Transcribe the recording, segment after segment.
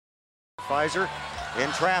Fizer in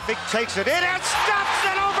traffic, takes it in and stops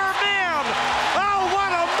it over Mihm. Oh, what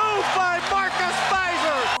a move by Marcus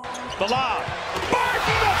Fizer. The lob. Barton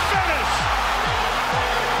the finish.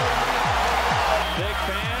 Big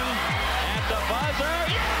fan at the buzzer.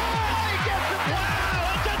 Yeah, he gets it.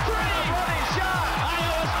 Wow, it's a three. Running shot.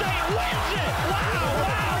 Iowa State wins it. Wow,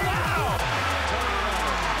 wow, wow.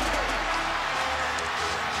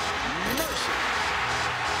 Mercy.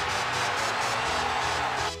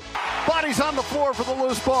 Bodies on the floor for the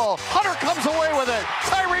loose ball. Hunter comes away with it.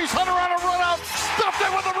 Tyrese Hunter on a run out. Stuffed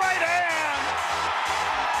it with the right hand.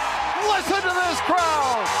 Listen to this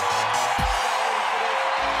crowd.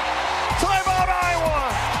 Timeout, Iowa.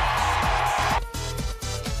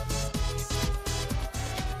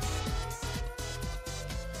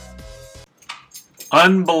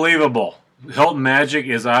 Unbelievable. Hilton Magic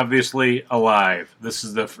is obviously alive. This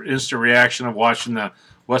is the instant reaction of watching the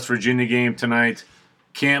West Virginia game tonight.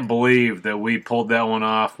 Can't believe that we pulled that one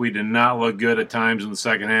off. We did not look good at times in the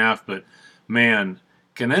second half, but man,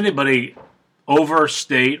 can anybody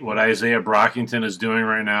overstate what Isaiah Brockington is doing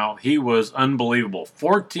right now? He was unbelievable.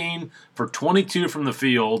 14 for 22 from the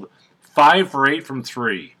field, 5 for 8 from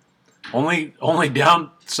 3. Only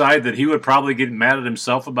downside that he would probably get mad at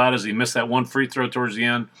himself about is he missed that one free throw towards the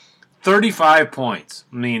end. 35 points.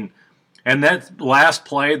 I mean, and that last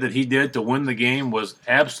play that he did to win the game was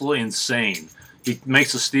absolutely insane. He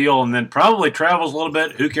makes a steal and then probably travels a little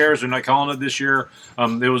bit. Who cares? They're not calling it this year.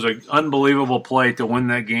 It was an unbelievable play to win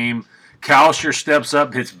that game. Kalsher steps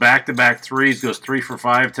up, hits back-to-back threes, goes 3 for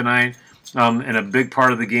 5 tonight in a big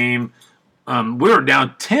part of the game. We were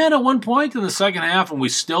down 10 at one point in the second half, and we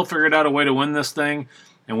still figured out a way to win this thing.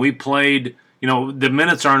 And we played, the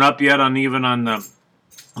minutes aren't up yet even on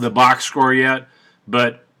the box score yet,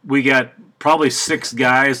 but we got probably 6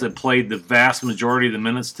 guys that played the vast majority of the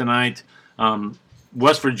minutes tonight.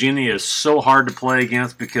 West Virginia is so hard to play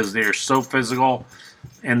against because they are so physical,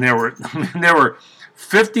 and there were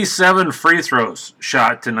 57 free throws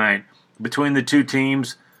shot tonight between the two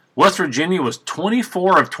teams. West Virginia was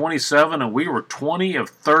 24 of 27, and we were 20 of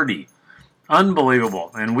 30. Unbelievable.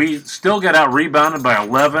 And we still got out rebounded by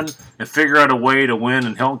 11 and figure out a way to win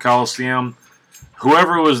in Hilton Coliseum.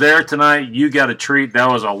 Whoever was there tonight, you got a treat. That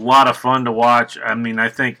was a lot of fun to watch. I mean, I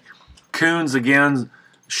think Coons again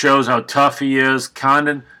shows how tough he is.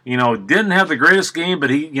 Condon, didn't have the greatest game, but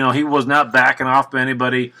he was not backing off by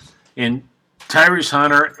anybody. And Tyrese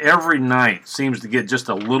Hunter every night seems to get just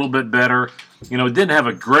a little bit better. Didn't have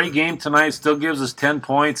a great game tonight. Still gives us 10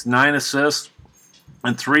 points, 9 assists,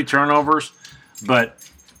 and 3 turnovers. But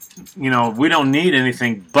we don't need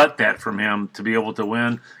anything but that from him to be able to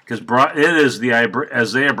win, because it is the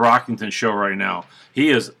Isaiah Brockington show right now. He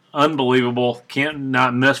is unbelievable. Can't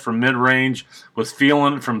not miss from mid-range, was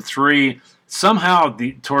feeling it from 3. Somehow,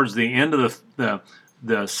 towards the end of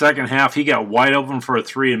the second half, he got wide open for a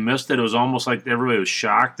 3 and missed it. It was almost like everybody was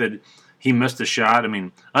shocked that he missed a shot. I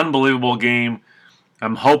mean, unbelievable game.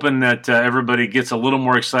 I'm hoping that everybody gets a little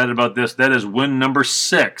more excited about this. That is win number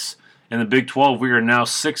 6 in the Big 12. We are now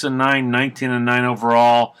 6-9, 19-9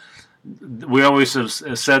 overall. We always have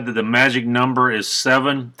said that the magic number is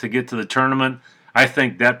 7 to get to the tournament. I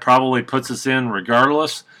think that probably puts us in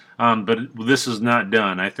regardless, but this is not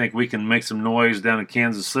done. I think we can make some noise down in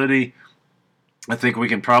Kansas City. I think we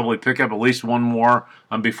can probably pick up at least one more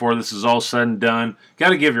before this is all said and done. Got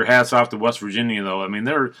to give your hats off to West Virginia, though. I mean,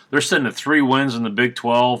 they're sitting at 3 wins in the Big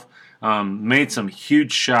 12. Made some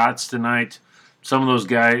huge shots tonight. Some of those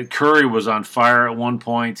guys, Curry was on fire at one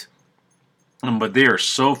point, but they are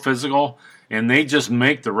so physical, and they just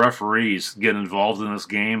make the referees get involved in this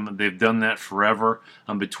game. They've done that forever.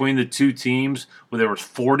 Between the two teams, where there were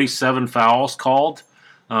 47 fouls called.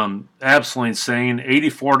 Absolutely insane.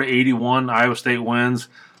 84-81, Iowa State wins.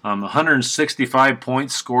 165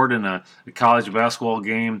 points scored in a college basketball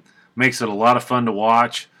game. Makes it a lot of fun to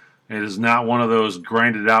watch. It is not one of those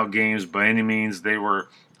grinded out games by any means. They were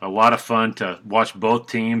a lot of fun to watch both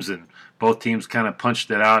teams, and both teams kind of punched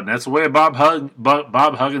it out. And that's the way Bob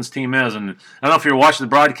Huggins' team is. And I don't know if you're watching the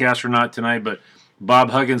broadcast or not tonight, but Bob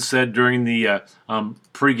Huggins said during the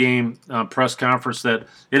pregame press conference that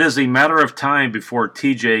it is a matter of time before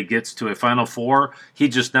TJ gets to a Final Four. He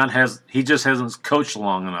just hasn't coached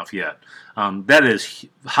long enough yet. That is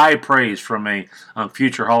high praise from a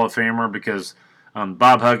future Hall of Famer, because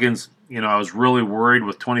Bob Huggins, I was really worried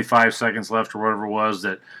with 25 seconds left or whatever it was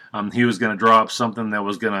that he was going to draw up something that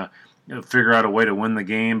was going to figure out a way to win the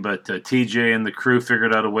game. But TJ and the crew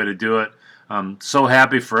figured out a way to do it. So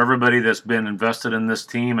happy for everybody that's been invested in this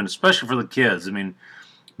team, and especially for the kids. I mean,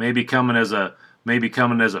 maybe coming as a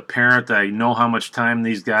parent, I know how much time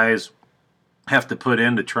these guys have to put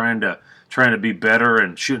into trying to be better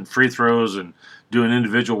and shooting free throws and doing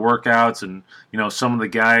individual workouts. And some of the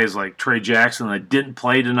guys like Trey Jackson that didn't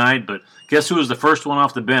play tonight, but guess who was the first one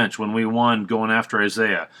off the bench when we won going after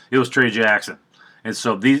Isaiah? It was Trey Jackson. And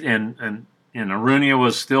so these and Arunia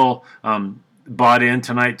was still bought in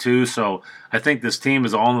tonight too. So I think this team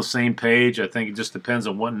is all on the same page. I think it just depends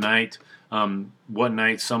on what night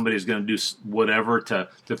somebody's going to do whatever to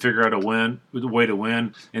figure out the way to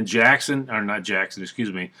win. And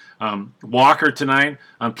Walker tonight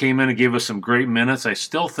came in and gave us some great minutes. I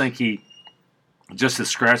still think he just has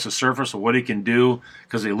scratched the surface of what he can do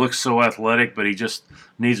because he looks so athletic, but he just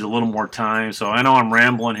needs a little more time. So I know I'm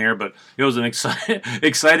rambling here, but it was an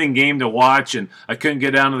exciting game to watch, and I couldn't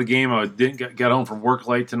get down to the game. I didn't get home from work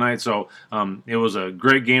late tonight, so it was a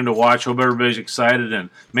great game to watch. Hope everybody's excited, and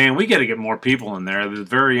man, we got to get more people in there. At the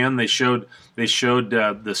very end, they showed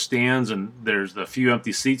the stands, and there's a few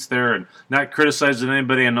empty seats there, and not criticizing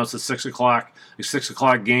anybody. I know it's a 6 o'clock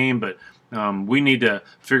game, but we need to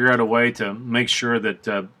figure out a way to make sure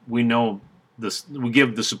that we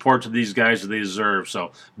give the support to these guys that they deserve.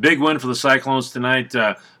 So big win for the Cyclones tonight.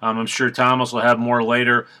 I'm sure Thomas will have more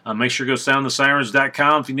later. Make sure to go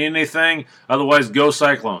soundthesirens.com if you need anything. Otherwise, go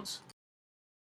Cyclones.